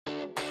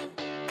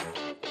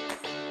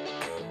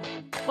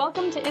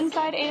Welcome to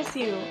Inside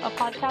ASU, a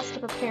podcast to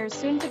prepare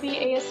soon-to-be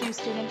ASU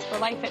students for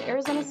life at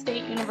Arizona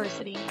State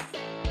University.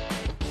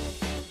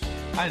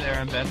 Hi there,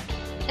 I'm Ben.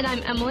 And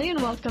I'm Emily, and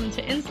welcome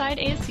to Inside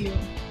ASU.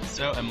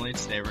 So, Emily,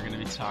 today we're going to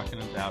be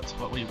talking about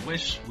what we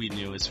wish we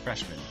knew as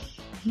freshmen.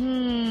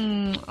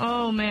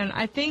 Oh man,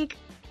 I think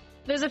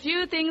there's a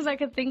few things I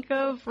could think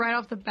of right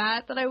off the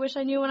bat that I wish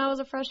I knew when I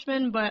was a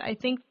freshman, but I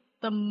think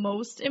the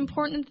most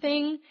important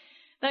thing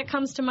that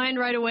comes to mind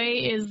right away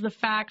is the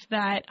fact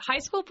that high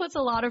school puts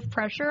a lot of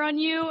pressure on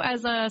you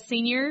as a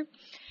senior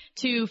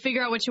to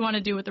figure out what you want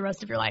to do with the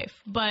rest of your life.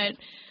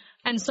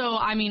 And so,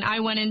 I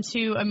went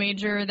into a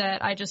major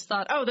that I just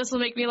thought, oh, this will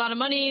make me a lot of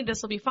money,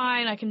 this will be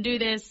fine, I can do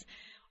this,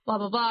 blah,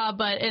 blah, blah,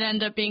 but it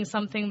ended up being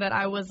something that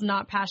I was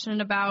not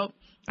passionate about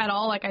at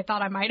all, like I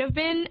thought I might have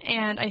been,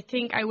 and I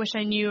think I wish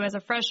I knew as a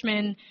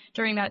freshman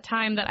during that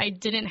time that I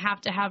didn't have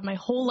to have my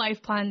whole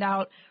life planned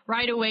out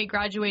right away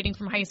graduating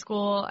from high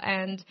school,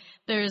 and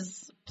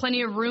there's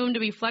plenty of room to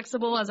be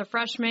flexible as a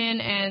freshman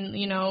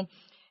and,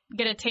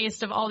 get a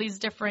taste of all these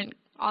different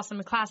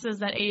awesome classes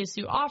that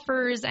ASU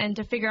offers and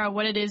to figure out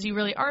what it is you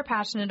really are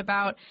passionate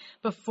about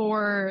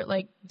before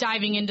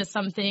diving into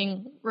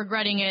something,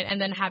 regretting it, and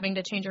then having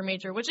to change your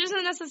major, which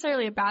isn't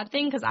necessarily a bad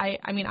thing because I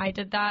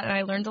did that and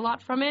I learned a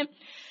lot from it.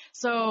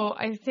 So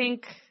I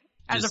think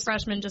as a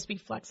freshman, just be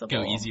flexible.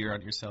 Go easier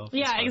on yourself.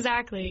 Yeah,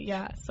 exactly.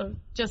 Yeah. So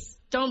just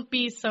don't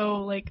be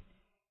so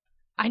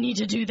I need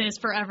to do this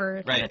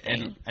forever. Right.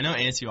 And I know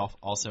ASU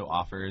also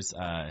offers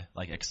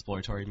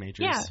exploratory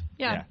majors.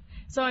 Yeah.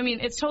 So,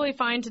 it's totally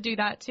fine to do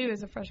that, too,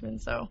 as a freshman.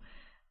 So,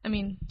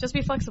 just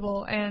be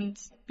flexible and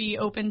be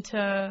open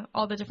to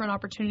all the different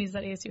opportunities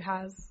that ASU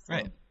has. So.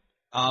 Right.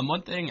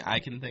 One thing I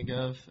can think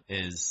of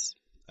is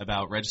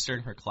about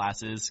registering for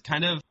classes.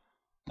 Kind of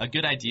a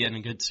good idea and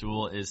a good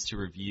tool is to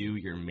review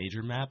your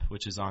major map,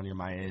 which is on your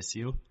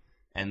MyASU.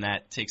 And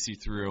that takes you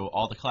through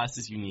all the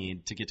classes you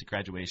need to get to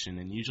graduation.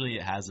 And usually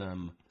it has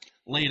them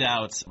laid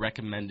out,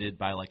 recommended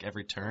by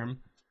every term.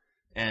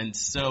 And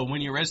so when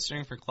you're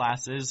registering for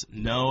classes,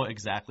 know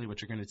exactly what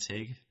you're going to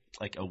take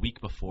a week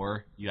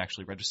before you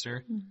actually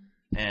register.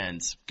 Mm-hmm. And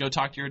go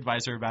talk to your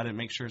advisor about it,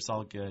 make sure it's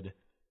all good.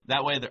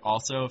 That way,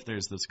 also, if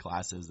there's those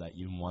classes that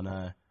you want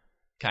to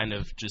kind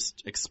of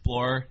just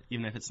explore,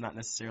 even if it's not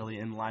necessarily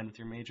in line with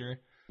your major,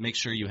 make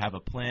sure you have a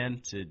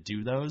plan to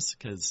do those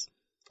because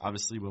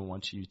obviously we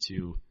want you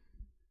to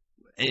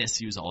 –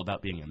 ASU is all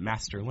about being a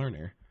master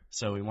learner.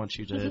 So we want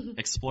you to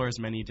explore as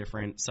many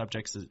different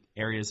subjects,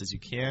 areas as you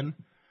can,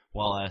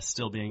 while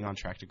still being on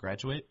track to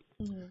graduate.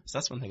 Mm-hmm. So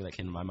that's one thing that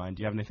came to my mind.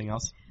 Do you have anything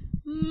else?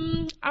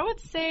 I would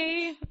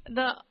say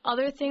the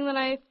other thing that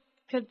I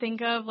could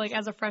think of,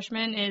 as a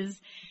freshman is,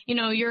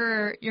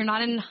 you're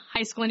not in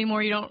high school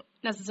anymore. You don't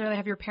necessarily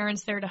have your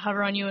parents there to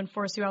hover on you and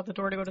force you out the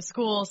door to go to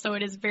school. So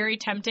it is very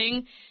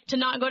tempting to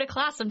not go to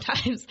class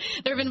sometimes.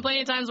 There have been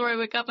plenty of times where I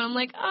wake up and I'm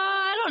like,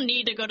 I don't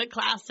need to go to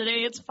class today.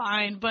 It's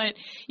fine. But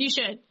you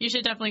should. You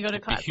should definitely go to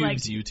class. It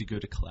behooves you to go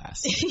to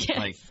class.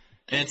 Yes.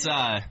 It's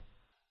I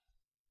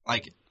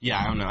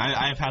don't know.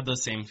 I've had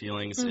those same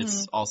feelings. Mm-hmm.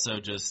 It's also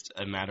just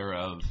a matter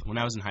of when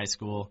I was in high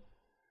school,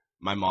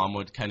 my mom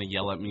would kind of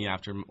yell at me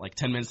after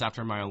 10 minutes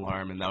after my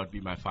alarm, and that would be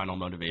my final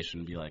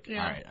motivation to be like, all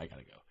right, I got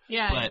to go.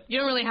 Yeah, but you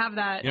don't really have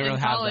that in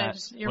college.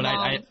 But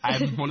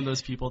I'm one of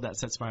those people that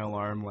sets my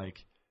alarm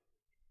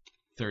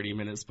 30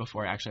 minutes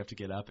before I actually have to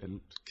get up, and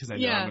because I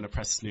know I'm going to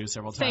press snooze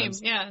several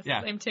times.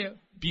 Same too.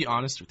 Be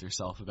honest with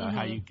yourself about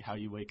how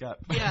you wake up.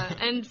 Yeah,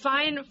 and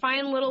find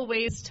little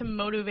ways to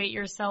motivate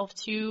yourself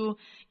to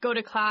go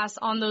to class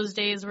on those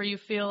days where you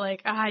feel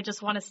like I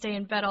just want to stay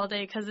in bed all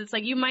day, because it's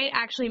you might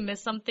actually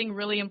miss something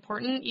really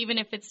important, even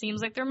if it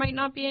seems like there might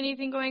not be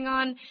anything going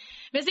on.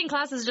 Missing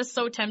class is just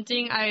so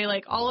tempting.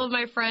 All of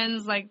my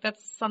friends,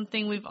 that's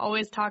something we've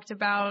always talked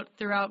about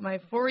throughout my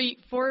four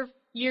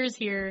years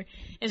here,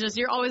 is just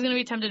you're always going to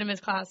be tempted to miss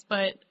class.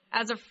 But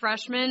as a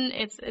freshman,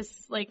 it's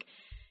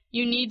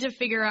you need to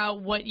figure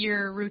out what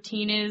your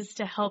routine is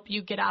to help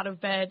you get out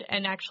of bed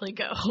and actually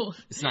go.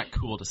 It's not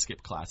cool to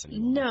skip class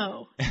anymore.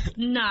 No,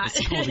 not.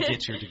 It's cool to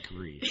get your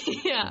degree.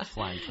 Yeah. With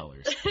flying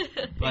colors.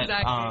 But,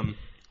 exactly.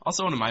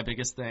 Also one of my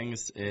biggest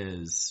things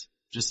is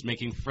just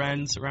making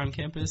friends around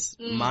campus.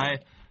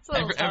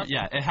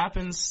 It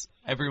happens.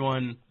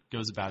 Everyone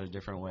goes about it a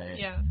different way.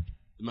 Yeah.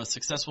 The most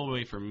successful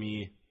way for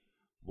me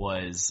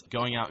was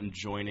going out and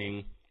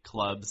joining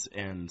clubs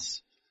and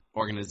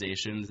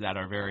organizations that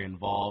are very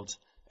involved.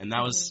 And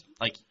that was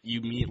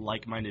you meet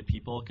like-minded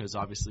people because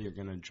obviously you're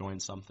going to join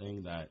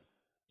something that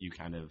you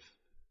kind of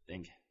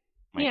think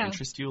might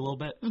interest you a little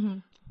bit. Mm-hmm.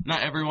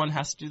 Not everyone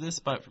has to do this,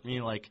 but for me,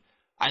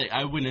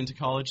 I went into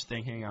college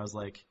thinking I was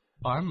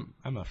oh,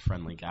 I'm a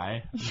friendly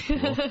guy.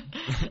 Cool.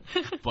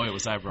 Boy,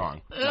 was I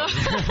wrong.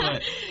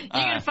 But, you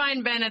can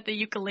find Ben at the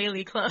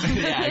ukulele club.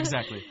 Yeah,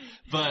 exactly.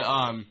 But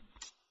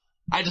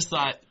I just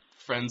thought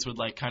friends would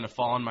kind of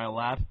fall in my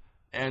lap.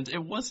 And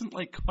it wasn't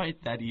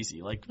quite that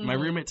easy. My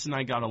roommates and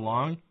I got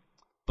along,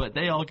 but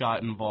they all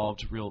got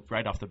involved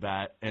right off the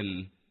bat,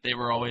 and they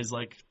were always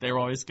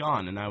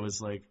gone. And I was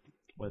like,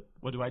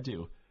 what do I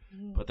do?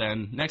 But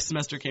then next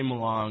semester came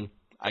along.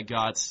 I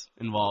got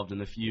involved in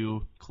a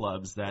few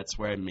clubs. That's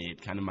where I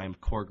made kind of my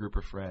core group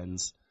of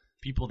friends,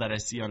 people that I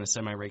see on a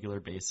semi-regular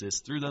basis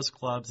through those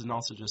clubs, and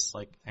also just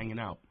like hanging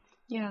out.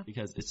 Yeah.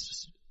 Because it's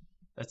just,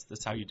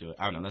 that's how you do it.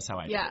 I don't know. That's how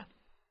I do it.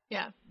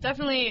 Yeah.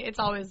 Definitely. It's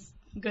always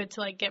good to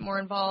like get more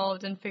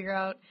involved and figure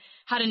out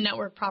how to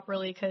network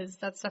properly, because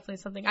that's definitely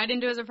something I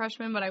didn't do as a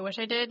freshman, but I wish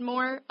I did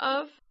more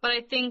of. But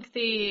I think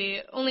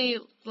the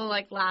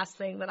last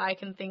thing that I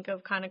can think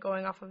of kind of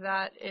going off of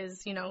that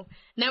is,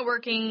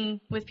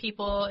 networking with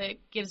people. It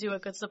gives you a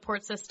good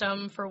support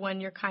system for when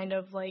you're kind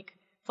of like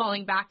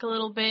falling back a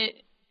little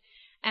bit.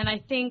 And I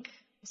think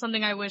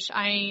something I wish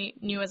I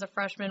knew as a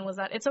freshman was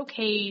that it's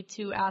okay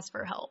to ask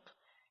for help.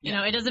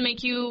 It doesn't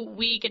make you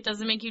weak. It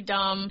doesn't make you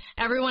dumb.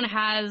 Everyone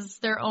has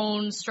their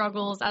own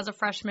struggles as a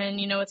freshman.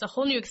 It's a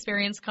whole new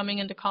experience coming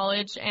into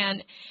college,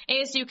 and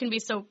ASU can be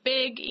so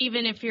big.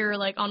 Even if you're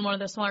like on one of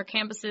the smaller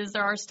campuses,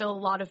 there are still a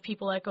lot of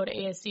people that go to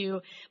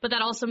ASU, but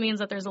that also means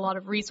that there's a lot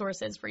of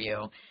resources for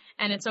you,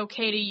 and it's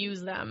okay to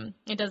use them.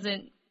 It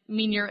doesn't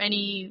mean you're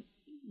any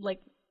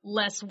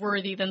less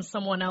worthy than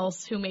someone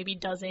else who maybe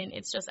doesn't.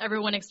 It's just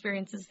everyone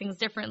experiences things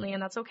differently,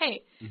 and that's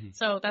okay. Mm-hmm.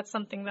 So that's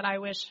something that I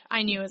wish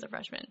I knew as a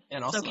freshman.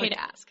 And also, it's okay to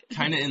ask.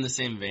 Kind of in the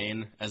same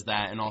vein as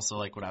that, and also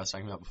like what I was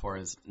talking about before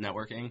is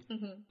networking.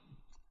 Mm-hmm.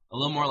 A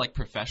little more like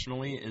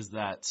professionally is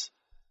that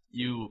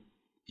you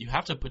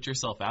have to put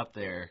yourself out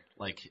there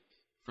like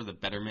for the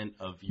betterment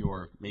of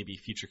your maybe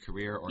future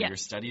career or your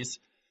studies.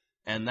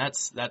 And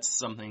that's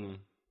something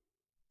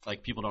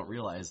like people don't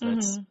realize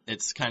that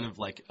it's kind of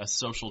like a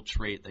social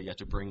trait that you have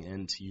to bring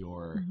into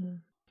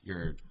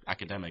your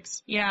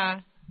academics. Yeah.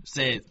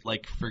 Say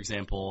like, for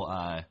example,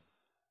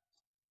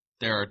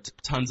 there are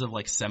tons of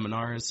like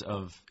seminars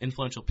of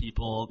influential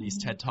people, these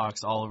TED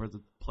Talks all over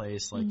the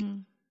place. Like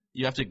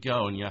you have to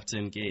go and you have to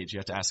engage, you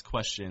have to ask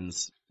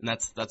questions. And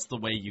that's the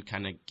way you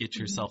kind of get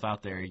yourself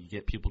out there. You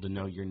get people to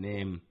know your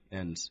name,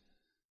 and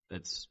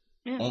it's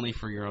only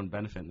for your own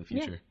benefit in the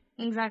future.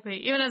 Yeah, exactly.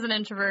 Even as an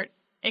introvert,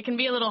 it can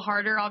be a little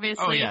harder,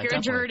 obviously, if you're definitely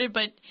introverted,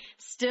 but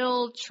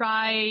still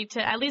try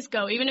to at least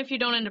go. Even if you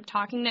don't end up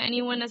talking to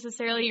anyone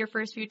necessarily your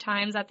first few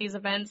times at these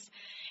events,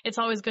 it's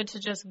always good to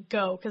just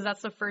go, because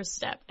that's the first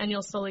step, and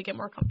you'll slowly get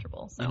more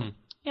comfortable. So,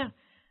 yeah.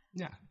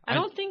 I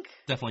don't think...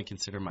 definitely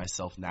consider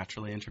myself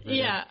naturally introverted.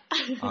 Yeah.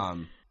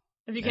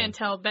 If you can't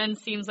tell, Ben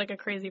seems like a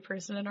crazy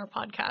person in our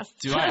podcast.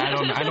 Do I?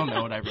 I don't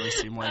know what I really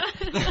seem like.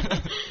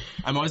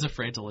 I'm always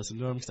afraid to listen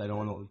to him because I don't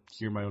want to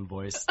hear my own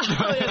voice. Oh,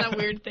 yeah, that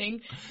weird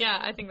thing. Yeah,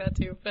 I think that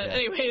too. But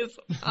anyways,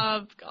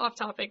 off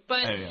topic.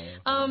 But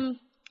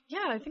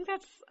I think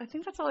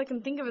that's all I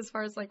can think of as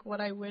far as like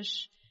what I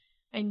wish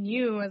I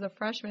knew as a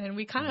freshman.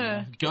 We kind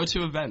of go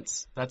to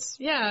events. That's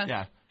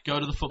Go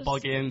to the football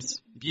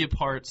games. Be a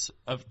part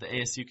of the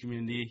ASU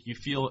community.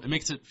 It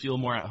makes it feel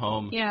more at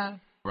home. Yeah.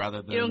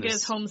 Rather than you don't get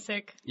as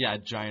homesick. Yeah, a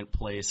giant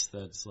place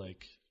that's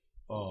like,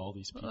 all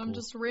these people. I'm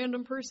just a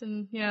random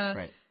person. Yeah.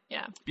 Right.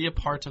 Yeah. Be a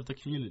part of the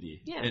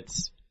community. Yeah.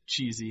 It's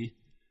cheesy,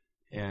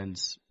 and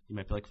you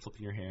might be like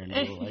flipping your hair and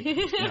you're like,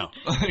 no.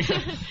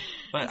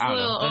 But I don't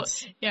know.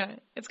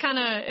 It's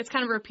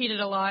kind of repeated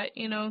a lot,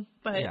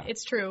 but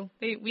it's true.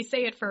 We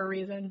say it for a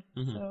reason.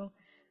 Mm-hmm. So.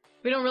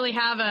 We don't really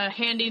have a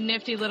handy,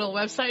 nifty little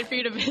website for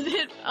you to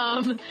visit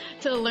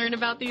to learn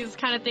about these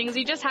kind of things.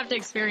 You just have to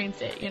experience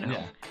it,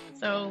 Yeah.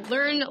 So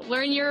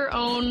learn your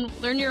own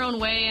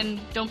way, and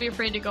don't be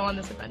afraid to go on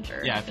this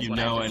adventure. Yeah, if you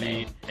know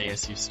any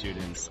ASU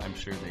students, I'm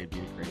sure they'd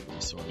be a great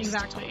resource.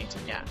 Exactly.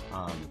 Yeah.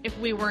 If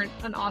we weren't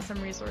an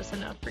awesome resource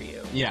enough for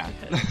you. Yeah.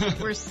 Because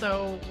we're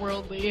so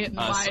worldly and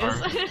wise. Our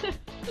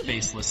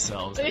faceless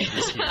selves that you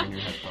just hear in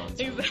your headphones.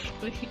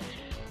 Exactly.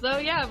 So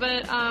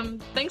but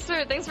thanks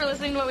for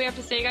listening to what we have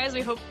to say, guys.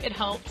 We hope it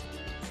helped.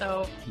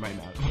 So might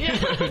not. Yeah.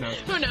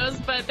 Who knows?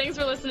 But thanks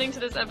for listening to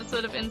this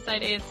episode of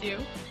Inside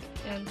ASU.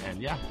 And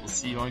we'll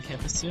see you on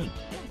campus soon.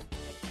 Yeah.